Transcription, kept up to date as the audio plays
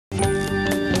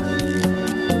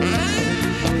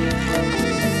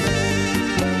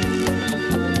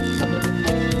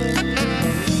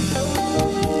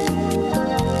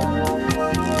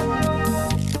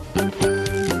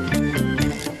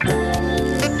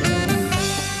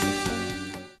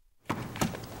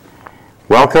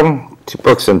Welcome to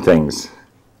Books and Things.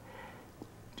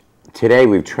 Today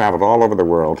we've traveled all over the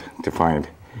world to find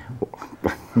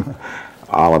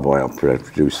olive oil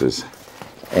producers.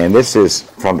 And this is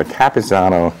from the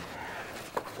Capizzano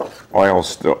oil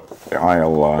store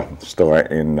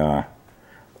in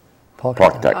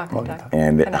Pawcatuck.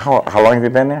 And how long have you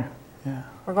been there? Yeah.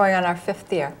 We're going on our 5th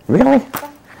year. Really?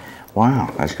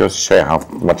 Wow, that goes to show you how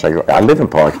much I live in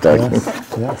Pawcatuck.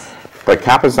 Yes, yes. But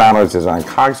Capizzano's is on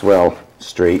Cogswell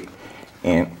Street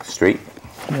in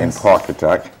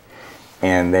Pawcatuck,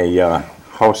 and they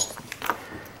host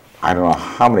I don't know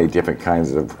how many different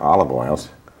kinds of olive oils,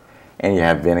 and you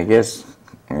have vinegars.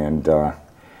 And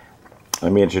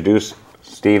let me introduce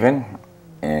Stephen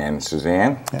and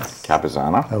Suzanne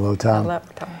Capizzano. Hello, Tom. Hello,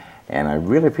 Tom. And I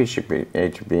really appreciate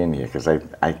you being here because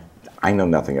I know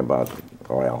nothing about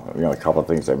oil. You know, a couple of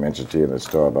things I mentioned to you in the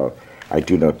store about. I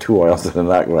do know 2 oils that are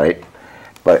not right.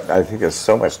 But I think there's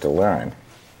so much to learn.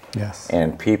 Yes.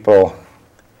 And people,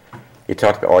 you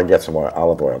talk about, I get some more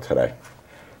olive oil today.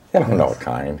 They don't know what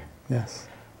kind. Yes.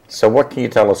 So what can you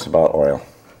tell us about oil?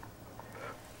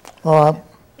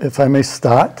 If I may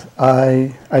start,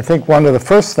 I think one of the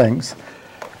first things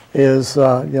is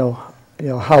you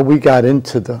know how we got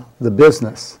into the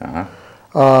business.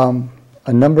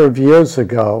 A number of years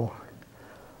ago,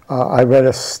 I read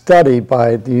a study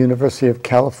by the University of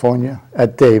California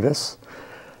at Davis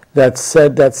that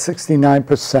said that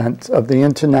 69% of the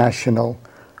international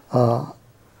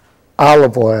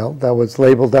olive oil that was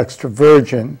labeled extra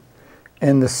virgin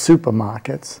in the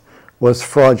supermarkets was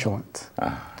fraudulent.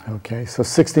 Okay, so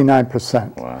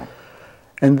 69%. Wow.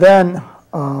 And then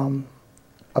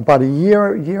about a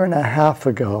year and a half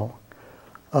ago,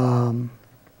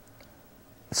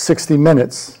 60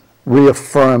 Minutes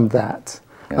reaffirmed that.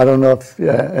 I don't know if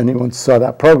anyone saw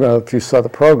that program, if you saw the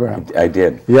program. I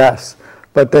did. Yes,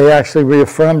 but they actually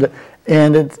reaffirmed it,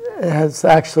 and it has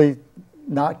actually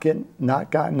not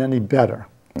gotten any better.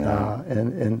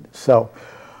 And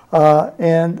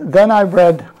then I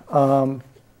read,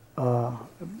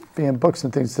 being Books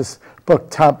and Things, this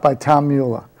book by Tom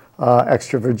Mueller,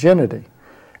 Extra Virginity,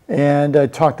 and I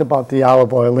talked about the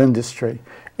olive oil industry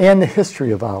and the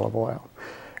history of olive oil.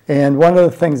 And one of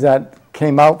the things that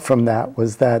came out from that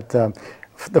was that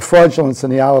the fraudulence in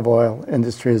the olive oil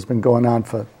industry has been going on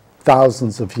for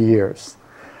thousands of years.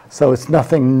 So it's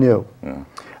nothing new. Yeah.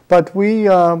 But we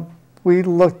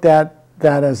looked at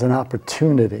that as an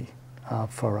opportunity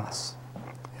for us.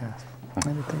 Yes.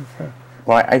 Anything for?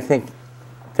 Well, I think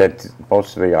that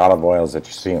most of the olive oils that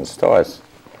you see in stores,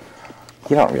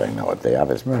 you don't really know what they are.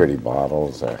 There's pretty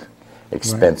bottles,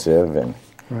 expensive, and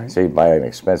so you buy an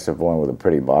expensive one with a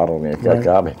pretty bottle and you got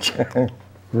garbage.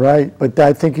 Right, but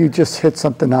I think you just hit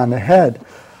something on the head.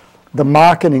 The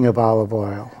marketing of olive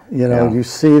oil. You know, you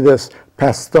see this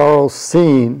pastoral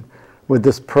scene with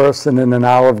this person in an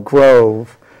olive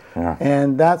grove,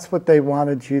 and that's what they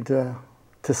wanted you to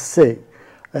see.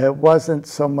 It wasn't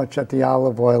so much that the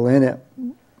olive oil in it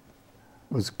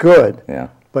was good,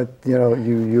 but you know,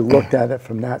 you looked at it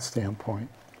from that standpoint.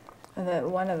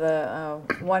 And one of the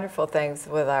wonderful things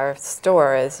with our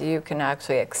store is you can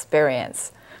actually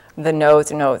experience the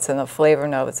nose notes and the flavor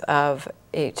notes of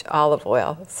each olive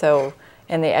oil. So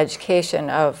in the education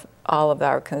of all of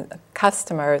our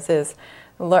customers is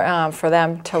for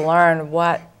them to learn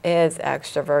what is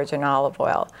extra virgin olive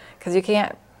oil. Because you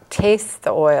can't taste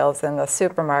the oils in the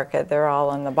supermarket, they're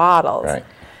all in the bottles. Right.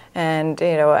 And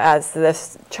you know, as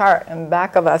this chart in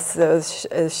back of us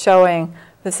is showing,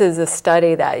 this is a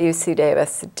study that UC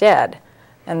Davis did,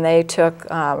 and they took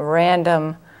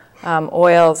random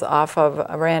oils off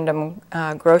of random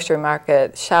grocery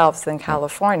market shelves in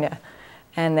California,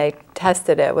 and they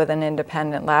tested it with an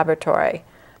independent laboratory,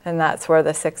 and that's where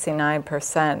the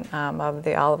 69% of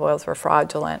the olive oils were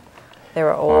fraudulent. They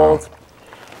were old. Wow.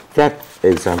 That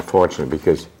is unfortunate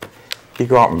because you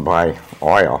go out and buy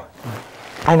oil.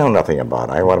 I know nothing about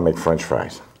it. I want to make French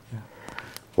fries.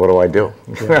 What do I do?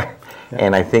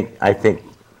 And I think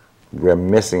we're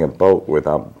missing a boat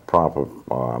without proper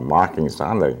markings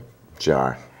on the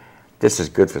jar. This is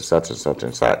good for such and such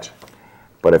and such.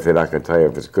 But if they're not going to tell you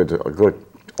if it's good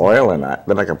oil or not,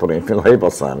 they're not going to put any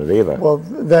labels on it either. Well,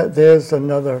 there's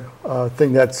another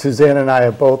thing that Suzanne and I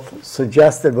have both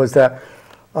suggested was that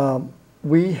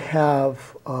we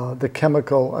have the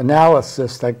chemical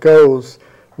analysis that goes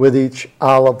with each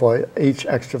olive oil, each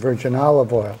extra virgin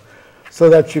olive oil, so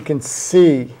that you can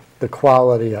see the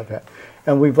quality of it.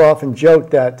 And we've often joked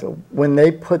that when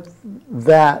they put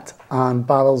that on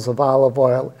bottles of olive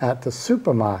oil at the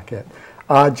supermarket,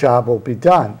 our job will be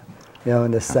done, you know,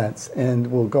 in a sense, and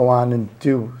we'll go on and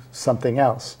do something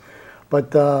else.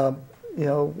 But you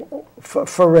know,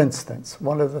 for instance,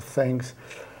 one of the things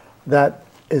that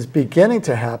is beginning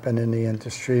to happen in the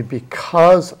industry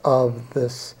because of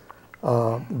this,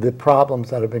 the problems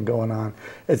that have been going on,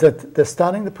 is that they're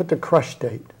starting to put the crush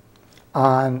date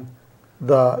on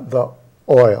the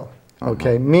oil,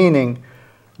 okay? Meaning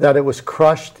that it was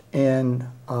crushed in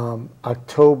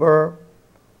October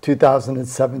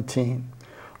 2017.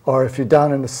 Or if you're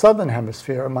down in the southern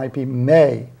hemisphere, it might be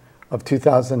May of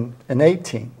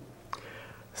 2018.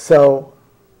 So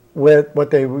what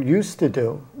they used to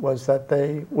do was that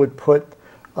they would put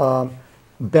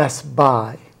best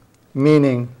by,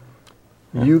 meaning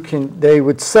they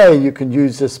would say you can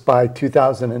use this by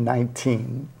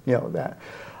 2019, you know that.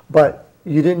 But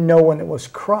you didn't know when it was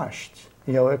crushed.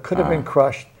 You know, it could have been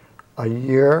crushed a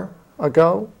year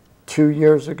ago, 2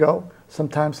 years ago,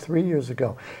 sometimes 3 years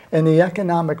ago. And the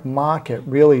economic market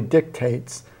really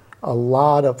dictates a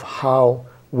lot of how,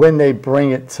 when they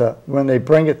bring it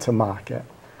to market.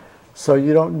 So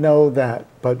you don't know that,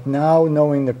 but now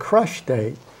knowing the crush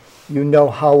date, you know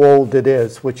how old it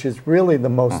is, which is really the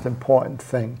most important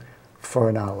thing for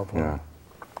an olive oil.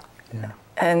 Yeah.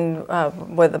 And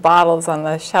with the bottles on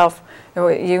the shelf,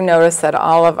 you notice that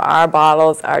all of our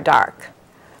bottles are dark.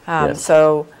 Yes.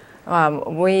 So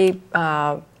when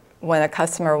a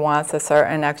customer wants a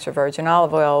certain extra virgin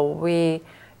olive oil, we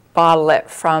bottle it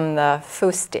from the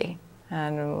fusti.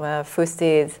 And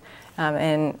fusti is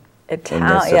in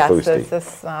Italian. Yes, it's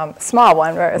this small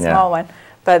one, very small one.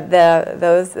 But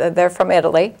they're from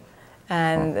Italy,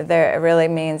 and it really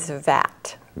means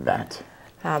vat. Vat.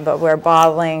 But we're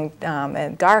bottling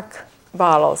in dark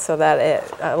bottles so that it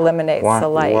eliminates the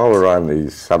light. While we're on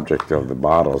the subject of the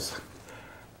bottles,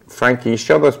 Frank, can you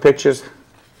show those pictures?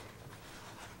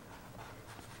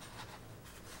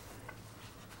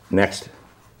 Next.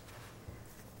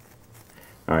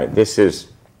 All right, this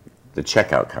is the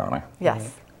checkout counter.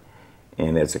 Yes.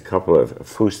 And there's a couple of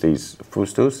fustis.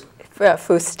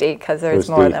 Fusti, because there's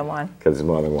more than one. Because there's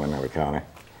more than one on the counter.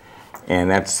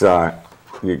 And that's,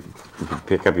 you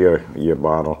pick up your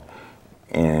bottle,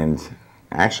 and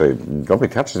actually,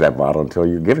 nobody touches that bottle until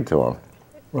you give it to them.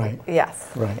 Right. Yes.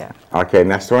 Right. Yeah. Okay,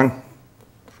 next one.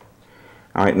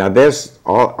 All right, now there's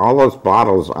all those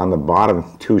bottles on the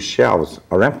bottom two shelves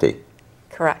are empty.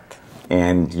 Correct.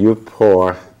 And you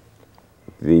pour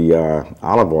the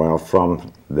olive oil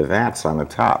from the vats on the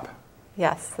top.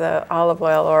 Yes, the olive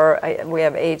oil, or we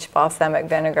have aged balsamic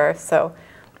vinegar, so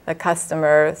the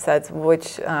customer says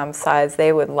which size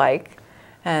they would like,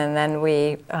 and then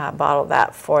we bottle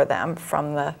that for them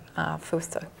from the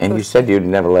fusta. And you said you'd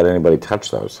never let anybody touch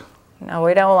those. No,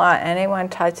 we don't want anyone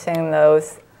touching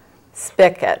those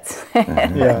spigots.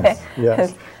 Yes,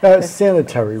 yes.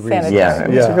 Sanitary reasons. Yeah,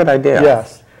 it's a good idea.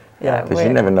 Yes. Yeah, because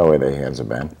you never know where their hands have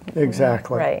been.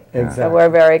 Exactly. Right. Exactly. So we're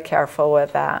very careful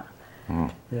with that.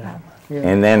 Yeah.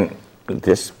 And then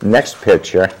this next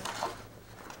picture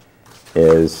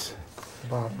is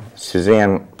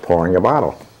Suzanne pouring a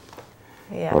bottle,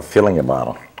 Yes. or filling a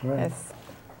bottle. Right. Yes.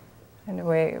 And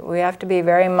we have to be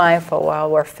very mindful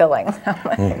while we're filling.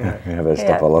 Yeah, there's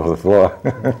stuff all over the floor.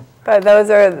 But those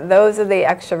are the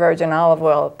extra virgin olive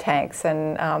oil tanks,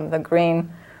 and the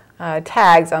green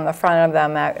tags on the front of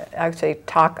them actually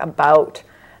talk about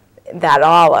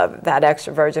that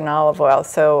extra virgin olive oil.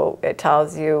 So it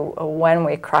tells you when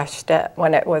we crushed it,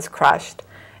 when it was crushed.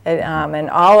 And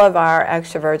all of our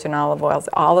extra virgin olive oils,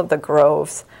 all of the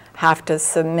groves, have to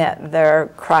submit their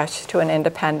crush to an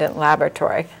independent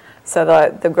laboratory. So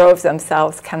the groves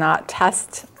themselves cannot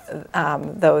test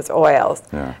those oils.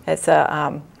 Yeah. It's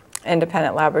a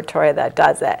independent laboratory that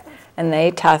does it. And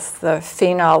they test the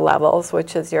phenol levels,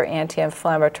 which is your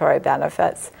anti-inflammatory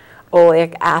benefits,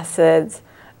 oleic acids,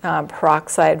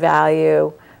 peroxide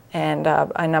value, and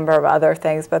a number of other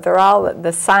things. But they're all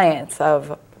the science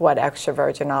of what extra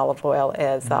virgin olive oil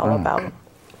is all about.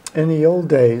 In the old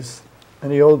days,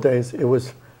 it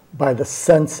was by the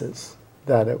senses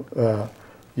that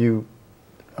you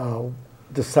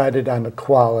decided on the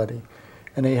quality.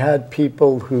 And they had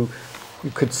people who you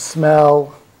could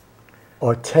smell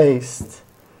or taste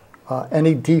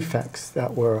any defects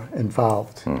that were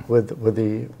involved with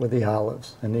the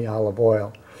olives and the olive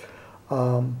oil.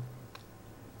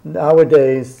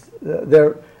 Nowadays,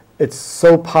 it's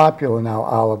so popular now,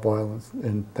 olive oil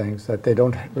and things, that they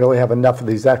don't really have enough of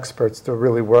these experts to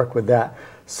really work with that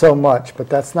so much. But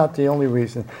that's not the only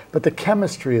reason. But the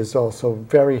chemistry is also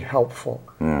very helpful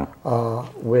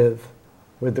with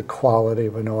the quality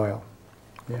of an oil.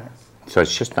 Yes. So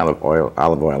it's just not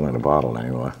olive oil in a bottle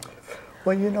anymore.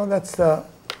 Well, you know, that's a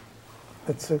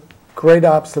great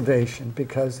observation,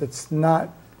 because it's not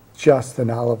just an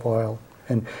olive oil,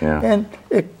 and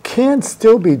it can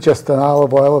still be just an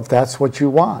olive oil if that's what you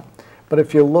want. But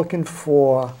if you're looking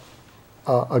for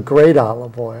a great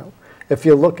olive oil, if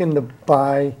you're looking to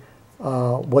buy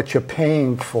what you're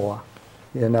paying for,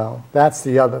 you know, that's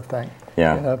the other thing.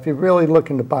 Yeah. You know, if you're really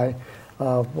looking to buy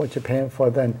what you're paying for,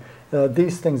 then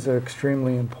these things are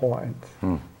extremely important.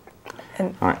 All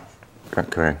right.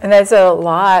 Okay. And there's a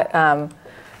lot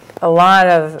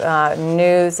of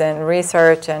news and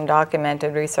research and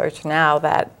documented research now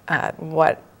that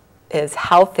what is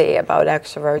healthy about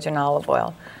extra virgin olive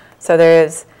oil. So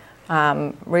there's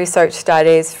research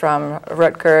studies from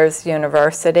Rutgers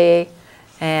University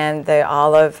and the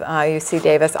UC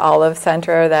Davis Olive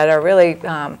Center that are really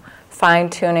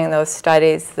fine-tuning those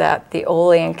studies that the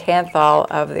olein canthal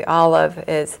of the olive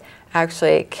is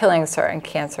actually killing certain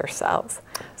cancer cells.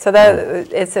 So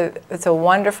that it's a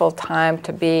wonderful time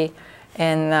to be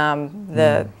in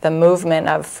the movement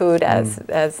of food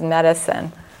as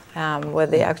medicine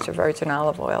with the extra virgin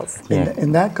olive oils.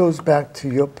 And that goes back to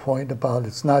your point about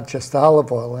it's not just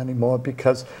olive oil anymore,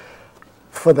 because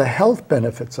for the health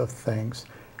benefits of things,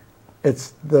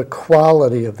 it's the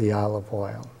quality of the olive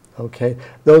oil. Okay,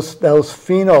 those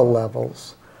phenol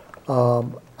levels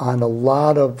on a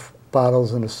lot of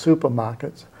bottles in the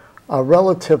supermarkets are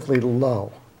relatively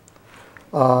low.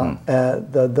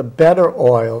 The better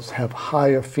oils have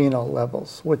higher phenol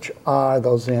levels, which are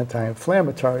those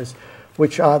anti-inflammatories,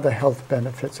 which are the health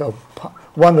benefits of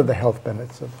one of the health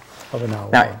benefits of an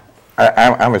olive oil.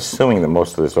 I'm assuming that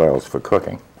most of this oil is for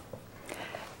cooking.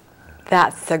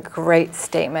 That's a great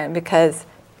statement, because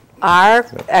our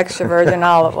extra virgin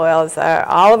olive oils,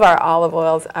 all of our olive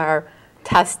oils are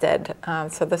tested.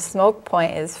 So the smoke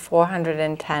point is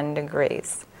 410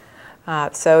 degrees.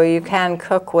 So you can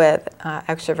cook with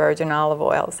extra virgin olive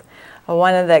oils.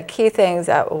 One of the key things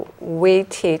that we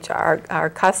teach our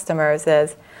customers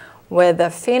is, with the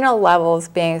phenol levels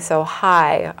being so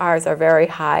high, ours are very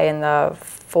high in the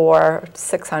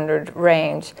 400-600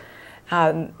 range,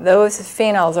 those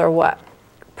phenols are what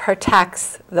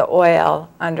protects the oil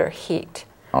under heat.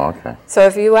 Oh, okay. So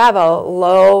if you have a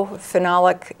low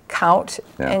phenolic count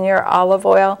in your olive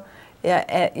oil,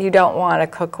 you don't want to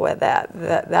cook with that.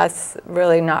 That's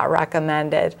really not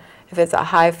recommended. If it's a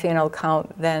high phenol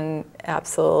count, then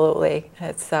absolutely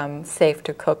it's safe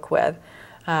to cook with.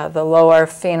 The lower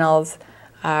phenols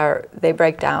they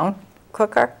break down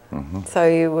quicker, so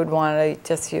you would want to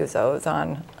just use those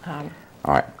on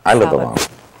all right, I live alone.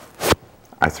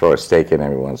 I throw a steak in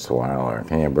every once in a while, or a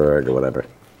hamburger or whatever,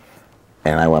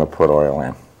 and I want to put oil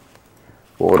in.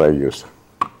 What would I use?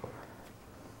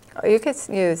 You could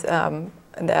use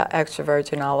the extra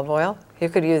virgin olive oil. You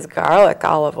could use garlic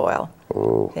olive oil,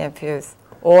 infused,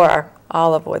 or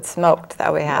olive wood smoked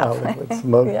that we have. Olive wood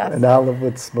smoked, an olive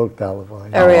wood smoked olive oil.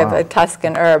 Or we have a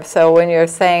Tuscan herb. So when you're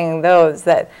saying those,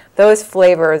 those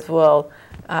flavors will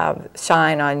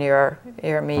shine on your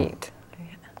meat.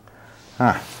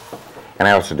 And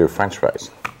I also do French fries.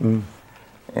 And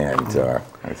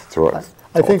I throw it.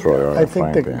 I think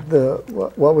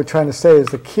what we're trying to say is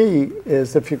the key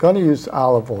is, if you're going to use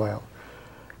olive oil,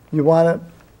 you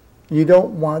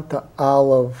don't want the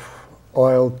olive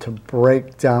oil to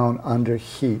break down under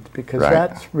heat, because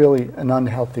that's really an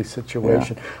unhealthy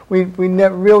situation. We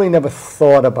really never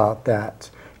thought about that.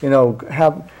 You know,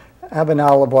 have an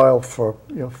olive oil for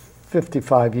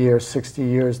 55 years, 60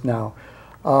 years now.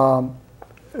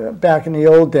 Back in the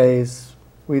old days,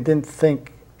 we didn't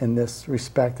think in this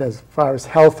respect as far as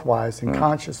health-wise and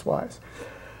conscious-wise.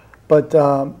 But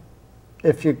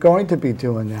if you're going to be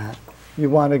doing that, you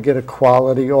want to get a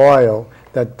quality oil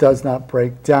that does not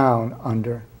break down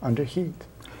under heat.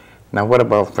 Now, what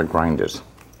about for grinders?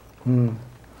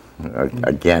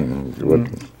 Again,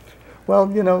 well,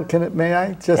 may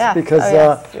I just because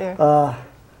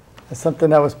something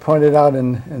that was pointed out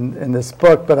in this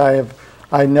book, but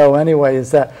I know anyway,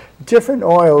 is that different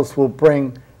oils will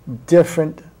bring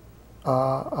different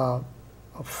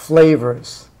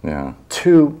flavors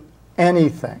to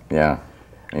anything. Yeah.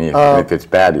 And if it's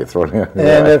bad, you throw it in.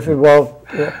 And if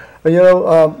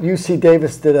UC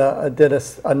Davis did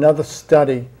another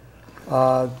study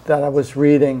that I was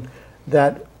reading,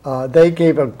 that they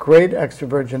gave a great extra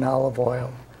virgin olive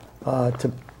oil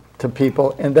to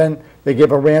people, and then they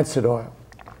gave a rancid oil,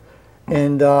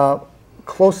 and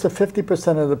close to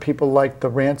 50% of the people liked the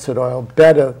rancid oil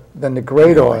better than the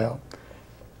great oil.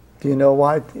 Do you know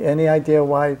why? Any idea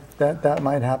why that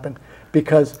might happen?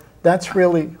 Because that's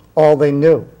really all they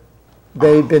knew.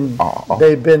 They've been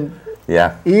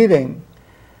eating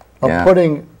or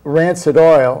putting rancid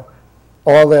oil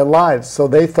all their lives, so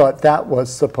they thought that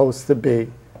was supposed to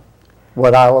be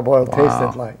what olive oil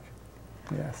tasted like.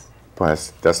 Yes. Well,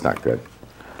 that's not good.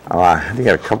 I think I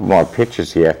got a couple more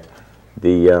pictures here.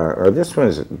 Or this one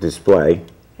is a display.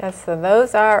 Yes, so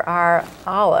those are our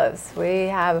olives. We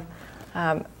have,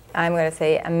 I'm going to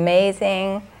say,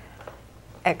 amazing,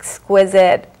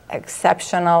 exquisite,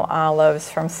 exceptional olives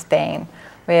from Spain.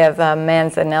 We have a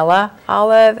manzanilla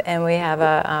olive, and we have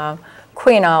a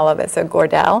queen olive. It's a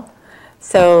Gordel.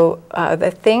 So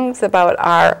the things about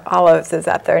our olives is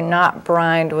that they're not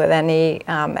brined with any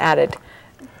added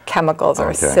chemicals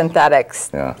or synthetic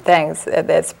things.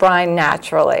 It's brined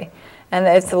naturally, and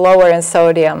it's lower in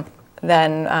sodium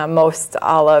than most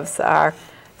olives are.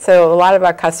 So a lot of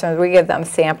our customers, we give them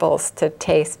samples to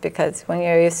taste, because when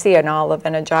you see an olive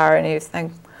in a jar and you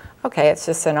think, okay, it's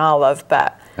just an olive,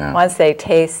 but once they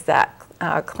taste that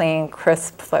clean,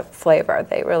 crisp flavor,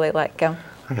 they really like them.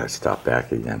 I gotta stop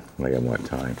back again. I got more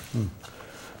time.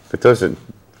 But those are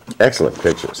excellent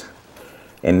pictures.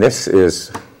 And this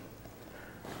is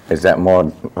that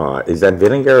more, is that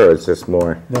vinegar, or is this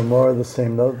more? No, more of the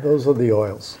same. Those are the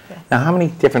oils. Now, how many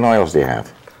different oils do you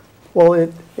have? Well,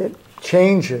 it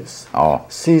changes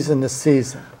season to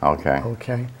season. Okay.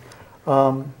 Okay.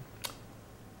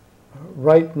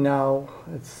 Right now,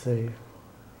 let's see.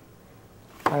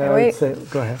 I would say,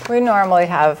 go ahead. We normally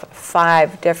have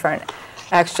 5 different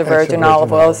extra virgin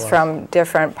olive oils from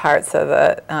different parts of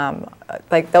the,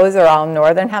 like those are all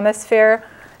Northern Hemisphere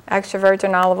extra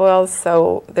virgin olive oils.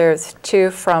 So there's 2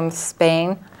 from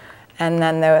Spain, and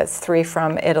then there was 3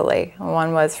 from Italy.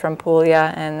 One was from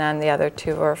Puglia, and then the other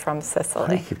 2 were from Sicily.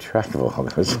 How do you keep track of all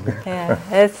those? Yeah,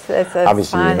 it's a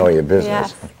obviously fun, you know your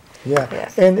business. Yes. Yeah,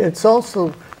 Yes. and it's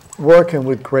also working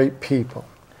with great people.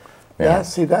 Yeah,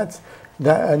 see, that's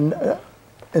that.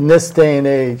 In this day and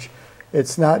age,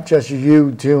 it's not just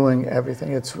you doing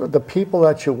everything. It's the people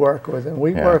that you work with, and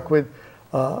we work with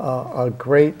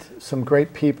some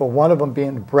great people. One of them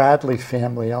being the Bradley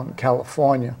family out in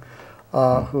California,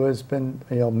 who has been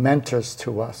mentors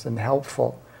to us and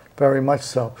helpful, very much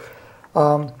so.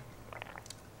 And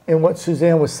what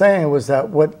Suzanne was saying was that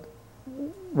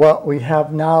what we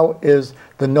have now is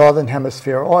the Northern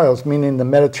Hemisphere oils, meaning the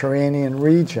Mediterranean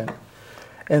region.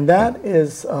 And that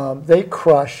is, they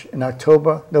crush in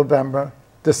October, November,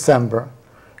 December,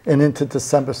 and into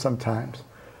December sometimes.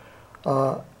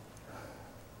 And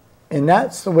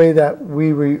that's the way that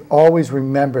we always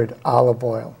remembered olive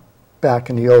oil back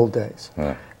in the old days.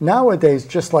 Nowadays,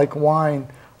 just like wine,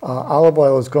 olive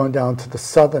oil is going down to the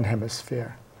Southern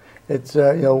Hemisphere. It's,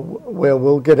 where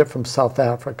we'll get it from South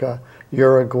Africa,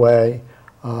 Uruguay,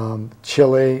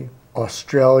 Chile,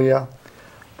 Australia,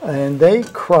 and they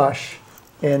crush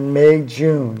in May,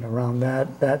 June, around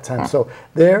that time. So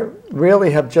they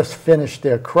really have just finished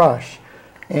their crush,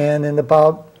 and in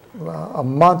about a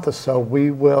month or so, we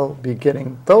will be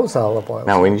getting those olive oils.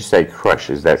 Now, when you say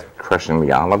crush, is that crushing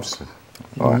the olives?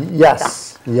 Or?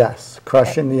 Yes,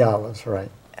 crushing the olives, right.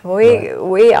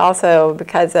 We also,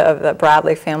 because of the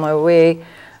Bradley family, we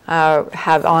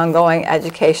have ongoing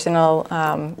educational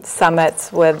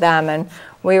summits with them, and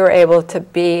we were able to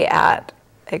be at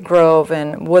a grove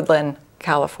in Woodland,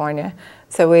 California.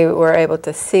 So we were able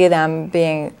to see them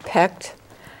being picked,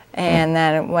 and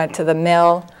then went to the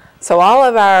mill. So all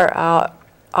of our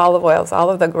olive oils, all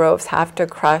of the groves have to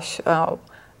crush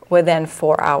within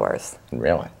 4 hours.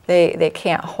 Really? They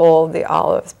can't hold the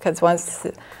olives, because once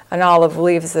an olive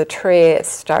leaves the tree, it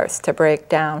starts to break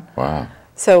down. Wow.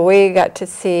 So we got to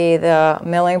see the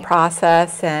milling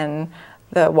process and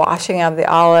the washing of the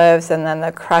olives, and then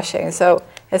the crushing. So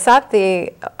it's not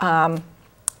the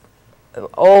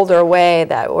older way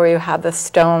where you have the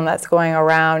stone that's going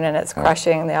around and it's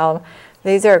crushing the olive.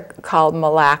 These are called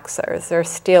malaxers. They're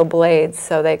steel blades,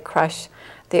 so they crush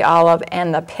the olive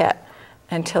and the pit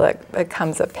until it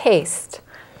becomes a paste.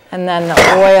 And then the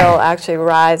oil actually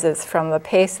rises from the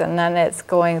paste, and then it's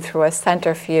going through a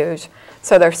centrifuge.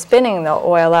 So they're spinning the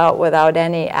oil out without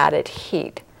any added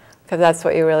heat, because that's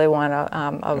what you really want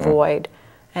to avoid.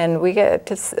 And we get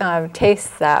to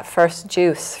taste that first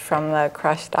juice from the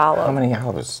crushed olive. How many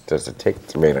olives does it take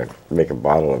to make a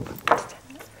bottle of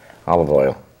olive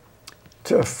oil?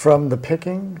 From the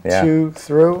picking to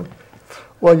through?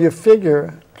 Well, you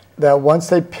figure that once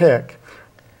they pick,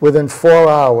 within 4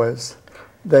 hours,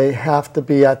 they have to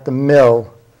be at the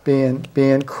mill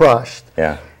being crushed.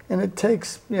 Yeah. And it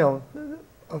takes,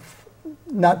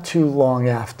 not too long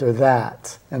after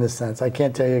that, in a sense. I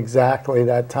can't tell you exactly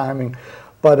that timing.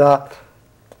 But,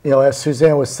 as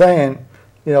Suzanne was saying,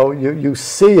 you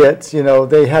see it,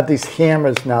 they have these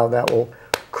hammers now that will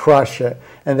crush it.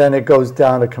 And then it goes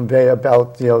down a conveyor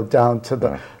belt, down to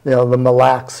the, the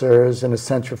malaxers and a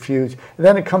centrifuge. And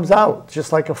then it comes out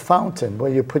just like a fountain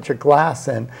where you put your glass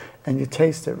in and you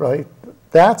taste it, right?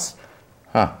 That's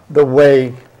the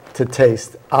way to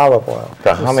taste olive oil.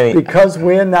 So how many? Because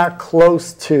we're not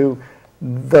close to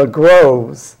the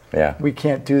groves, Yeah. we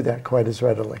can't do that quite as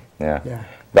readily. Yeah. Yeah.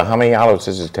 But how many olives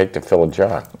does it take to fill a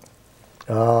jar?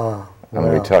 Oh, I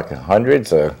mean, we talking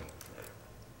hundreds or?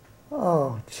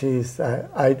 oh, geez,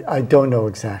 I don't know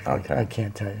exactly. Okay. I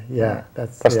can't tell you. Yeah,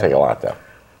 that's. Must yeah. take a lot, though.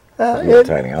 It,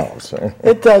 Tiny olives. So.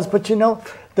 it does, but you know,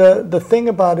 the thing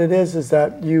about it is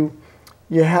that you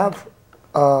have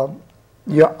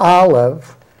your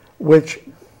olive, which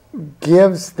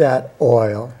gives that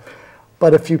oil,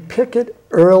 but if you pick it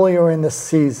earlier in the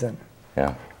season,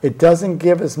 Yeah. it doesn't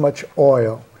give as much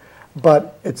oil,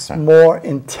 but it's more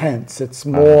intense. It's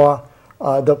more,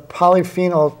 the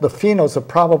polyphenols, the phenols are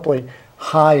probably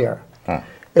higher.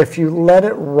 If you let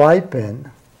it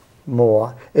ripen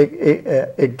more,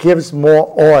 it gives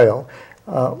more oil.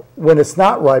 When it's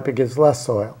not ripe, it gives less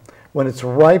oil. When it's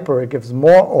riper, it gives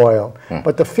more oil,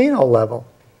 but the phenol level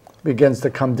begins to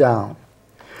come down.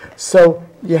 So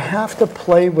you have to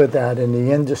play with that in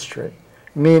the industry,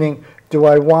 meaning, do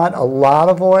I want a lot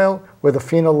of oil where the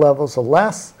phenol levels are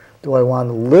less? Do I want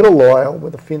a little oil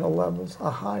where the phenol levels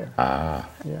are higher?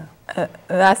 Yeah.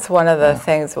 That's one of the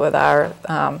things with our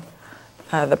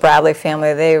the Bradley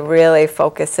family. They really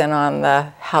focus in on the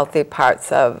healthy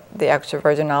parts of the extra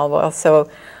virgin olive oil. So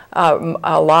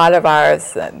a lot of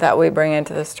ours that we bring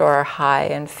into the store are high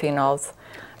in phenols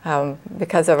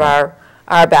because of our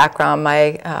background.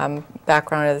 My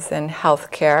background is in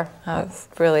healthcare. It's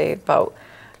really about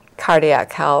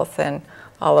cardiac health and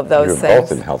all of those You were things.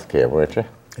 both in healthcare, weren't you?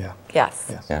 Yeah. Yes.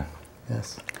 Yes. Yeah.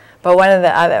 Yes. But one of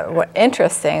the other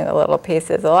interesting little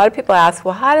pieces, a lot of people ask,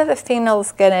 well, how do the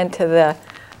phenols get into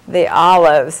the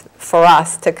olives for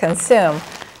us to consume?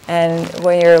 And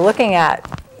when you're looking at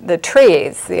the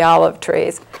trees, the olive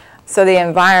trees, so the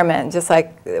environment, just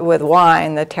like with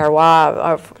wine, the terroir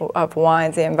of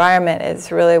wines, the environment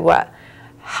is really what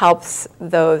helps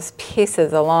those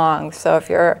pieces along. So if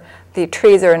the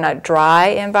trees are in a dry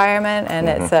environment and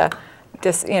it's a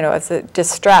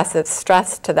distress, it's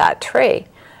stress to that tree.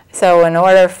 So in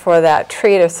order for that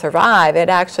tree to survive, it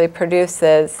actually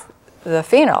produces the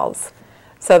phenols.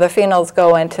 So the phenols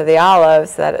go into the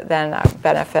olives that then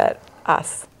benefit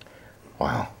us.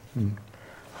 Wow.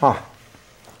 Huh.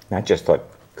 I just thought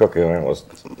cooking oil was...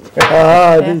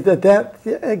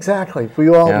 Exactly. We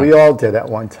all did at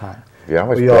one time. You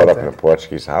always We brought all up in a did.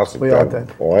 Portuguese house and We all grab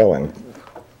did. oil and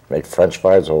make French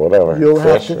fries or whatever.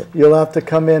 You'll have to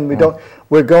come in.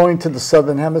 We're going to the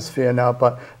southern hemisphere now,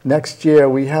 but next year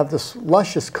we have this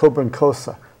luscious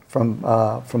cobrancosa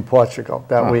from Portugal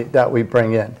that we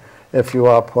bring in. If you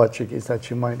are Portuguese, that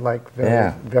you might like very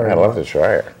I'd love to much.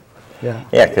 try it. Yeah.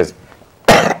 Yeah, because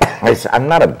I'm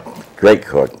not a great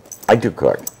cook. I do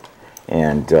cook,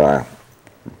 and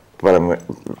but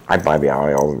I buy the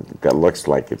oil that looks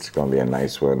like it's going to be a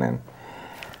nice one, and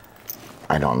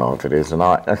I don't know if it is or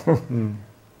not.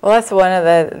 Well, that's one of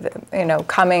the,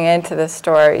 coming into the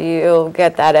store, you'll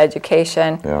get that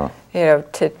education,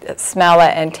 to smell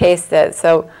it and taste it.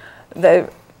 So the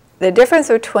difference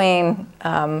between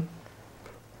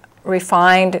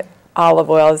refined olive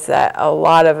oils that a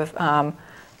lot of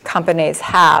companies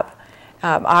have,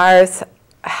 ours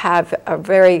have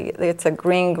it's a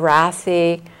green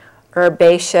grassy,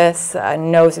 herbaceous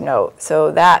nose note.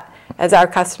 So that, as our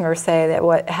customers say, that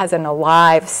what has an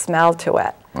alive smell to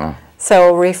it.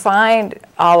 So refined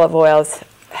olive oils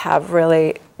have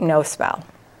really no smell.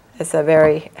 It's a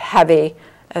very heavy,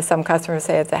 as some customers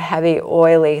say, it's a heavy,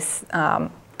 oily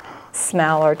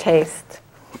smell or taste.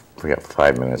 We got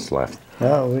 5 minutes left.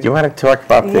 No, Do you want to talk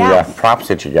about the props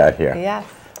that you got here? Yes.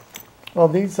 Well,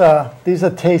 these are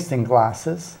tasting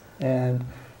glasses, and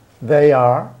they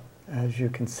are, as you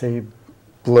can see,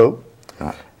 blue.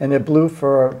 And they're blue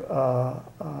for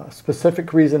a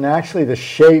specific reason. Actually, the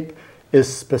shape is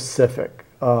specific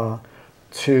to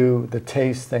the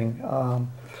tasting.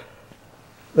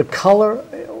 The color,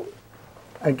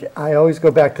 I always go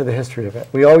back to the history of it.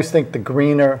 We always think the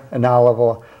greener an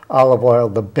olive oil,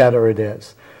 the better it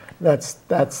is. That's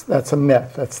a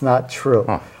myth. That's not true.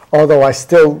 Although I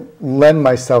still lend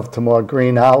myself to more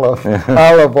green olive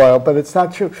oil, but it's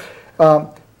not true.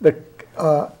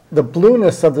 The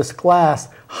blueness of this glass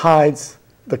hides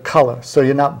the color, so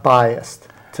you're not biased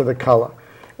to the color,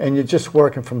 and you're just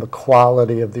working from the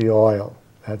quality of the oil.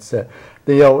 That's it.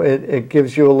 It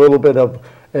gives you a little bit of.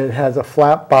 It has a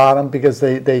flat bottom because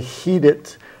they heat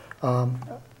it.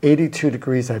 82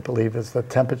 degrees, I believe, is the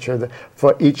temperature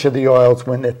for each of the oils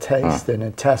when they're tasted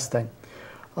and testing,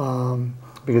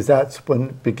 because that's when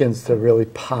it begins to really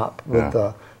pop with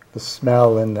the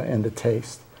smell and the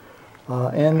taste.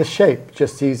 And the shape,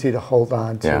 just easy to hold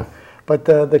on to. But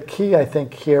the key, I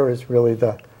think, here is really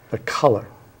the color,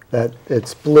 that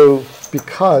it's blue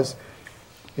because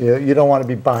you don't want to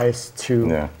be biased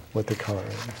to what the color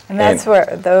is. And that's where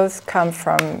those come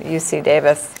from UC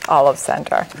Davis Olive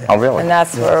Center. Oh, really? And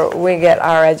that's where we get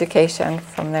our education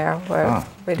from there, where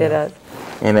we did it.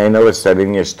 And I noticed that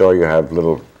in your store you have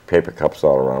little paper cups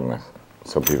all around there,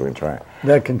 so people can try it.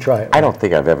 That can try it. I don't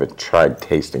think I've ever tried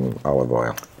tasting olive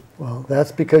oil. Well,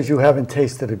 that's because you haven't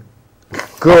tasted a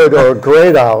good or a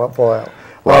great olive oil.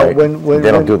 Right.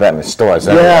 They don't do that in the stores.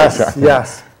 Yes,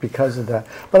 yes, because of that.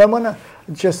 But I want to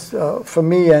just, for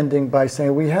me, ending by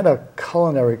saying we had a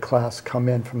culinary class come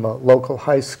in from a local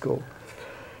high school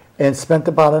and spent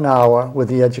about an hour with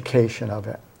the education of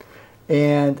it.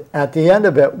 And at the end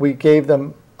of it, we gave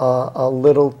them a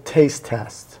little taste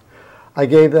test. I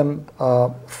gave them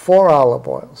 4 olive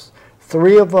oils.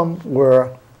 3 of them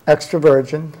were extra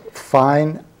virgin,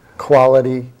 fine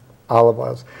quality olive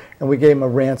oils, and we gave them a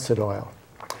rancid oil.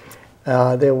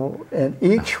 And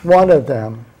each one of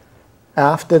them,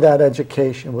 after that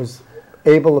education, was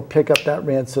able to pick up that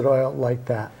rancid oil like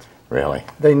that. Really?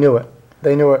 They knew it.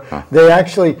 They knew it. Huh. They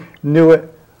actually knew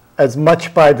it as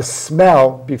much by the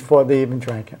smell before they even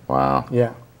drank it. Wow.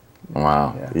 Yeah.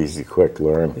 Wow. Yeah. Easy, quick,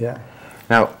 learn. Yeah.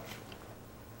 Now,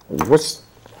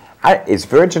 is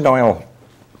virgin oil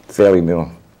fairly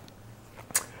new?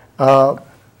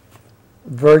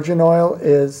 Virgin oil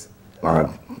is What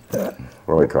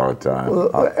do we call it?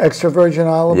 extra virgin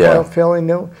olive oil, fairly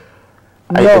new.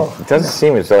 No. It doesn't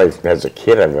seem as though, as a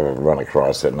kid, I've ever run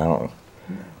across it. No.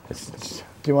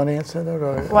 Do you want to answer that?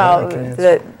 Or Well, I can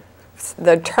answer?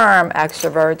 the term extra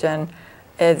virgin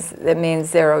it means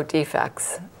 0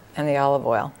 defects in the olive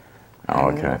oil.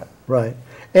 Oh, okay. Right.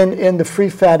 And the free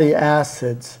fatty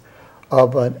acids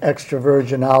of an extra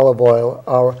virgin olive oil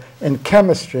are, in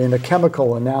chemistry, in the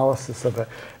chemical analysis of it,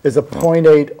 is a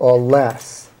 0.8 or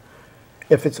less.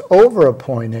 If it's over a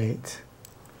 0.8,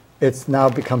 it now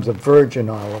becomes a virgin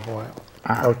olive oil.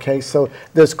 Okay, so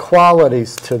there's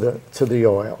qualities to the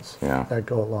oils that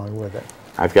go along with it.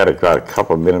 I've got a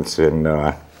couple of minutes, and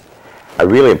I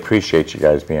really appreciate you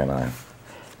guys being on.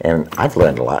 And I've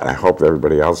learned a lot, and I hope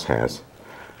everybody else has.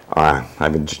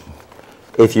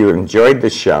 If you enjoyed the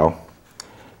show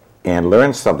and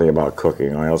learned something about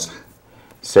cooking oils,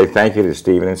 say thank you to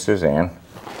Stephen and Suzanne,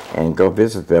 and go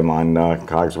visit them on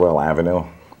Cogswell Avenue.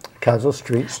 Cogswell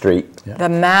Street. Yeah. The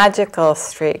magical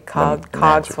street called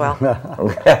Cogswell.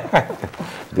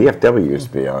 VFW used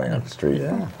to be on that street.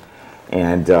 Yeah.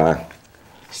 And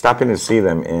stop in and see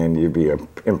them, and you'd be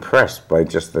impressed by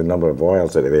just the number of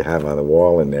oils that they have on the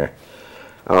wall in there.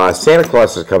 Santa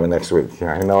Claus is coming next week.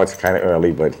 I know it's kind of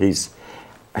early, but his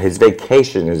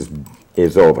vacation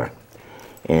is over.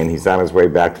 And he's on his way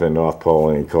back to the North Pole,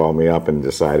 and he called me up and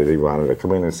decided he wanted to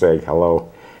come in and say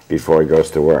hello before he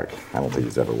goes to work. I don't think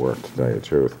he's ever worked, to tell you the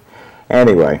truth.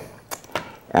 Anyway,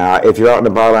 if you're out and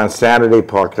about on Saturday,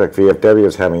 Park Tech VFW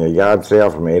is having a yard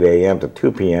sale from 8 a.m. to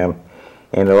 2 p.m.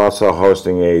 And they're also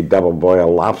hosting a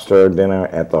double-boiled lobster dinner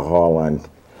at the hall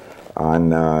on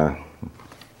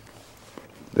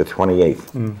the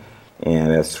 28th.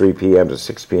 And it's 3 p.m. to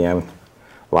 6 p.m.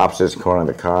 Lobsters, corn on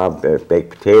the cob, baked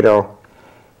potato,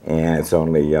 and it's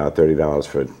only $30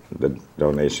 for the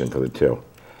donation for the 2.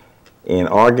 In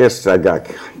August, I got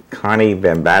Connie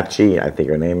Bambachi, I think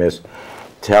her name is,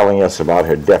 telling us about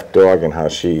her deaf dog and how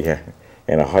she and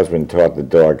her husband taught the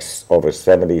dog over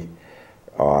 70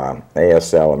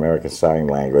 ASL, American Sign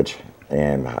Language,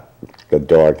 and the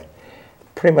dog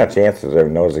pretty much answers her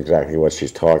and knows exactly what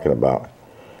she's talking about.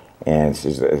 And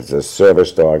it's a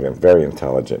service dog and very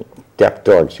intelligent. Deaf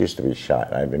dogs used to be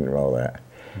shot. I didn't know that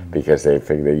because they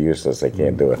figure they're useless. They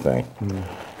can't do a thing.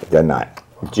 They're not.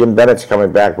 Jim Bennett's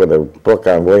coming back with a book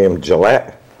on William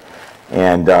Gillette.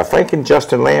 And Frank and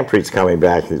Justin Lampreet's coming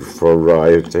back for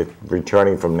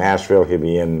returning from Nashville. He'll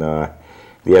be in the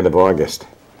end of August.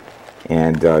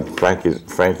 And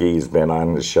Frankie's been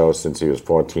on the show since he was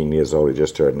 14 years old. He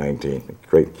just turned 19.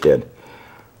 Great kid.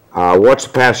 Watch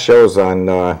the past shows on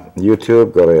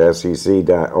YouTube. Go to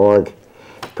sec.org,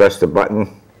 press the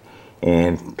button,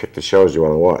 and pick the shows you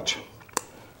want to watch.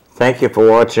 Thank you for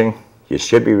watching. You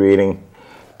should be reading.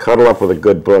 Cuddle up with a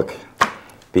good book.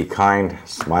 Be kind,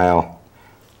 smile,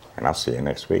 and I'll see you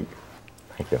next week.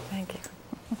 Thank you. Thank you.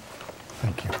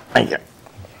 Thank you. Thank you.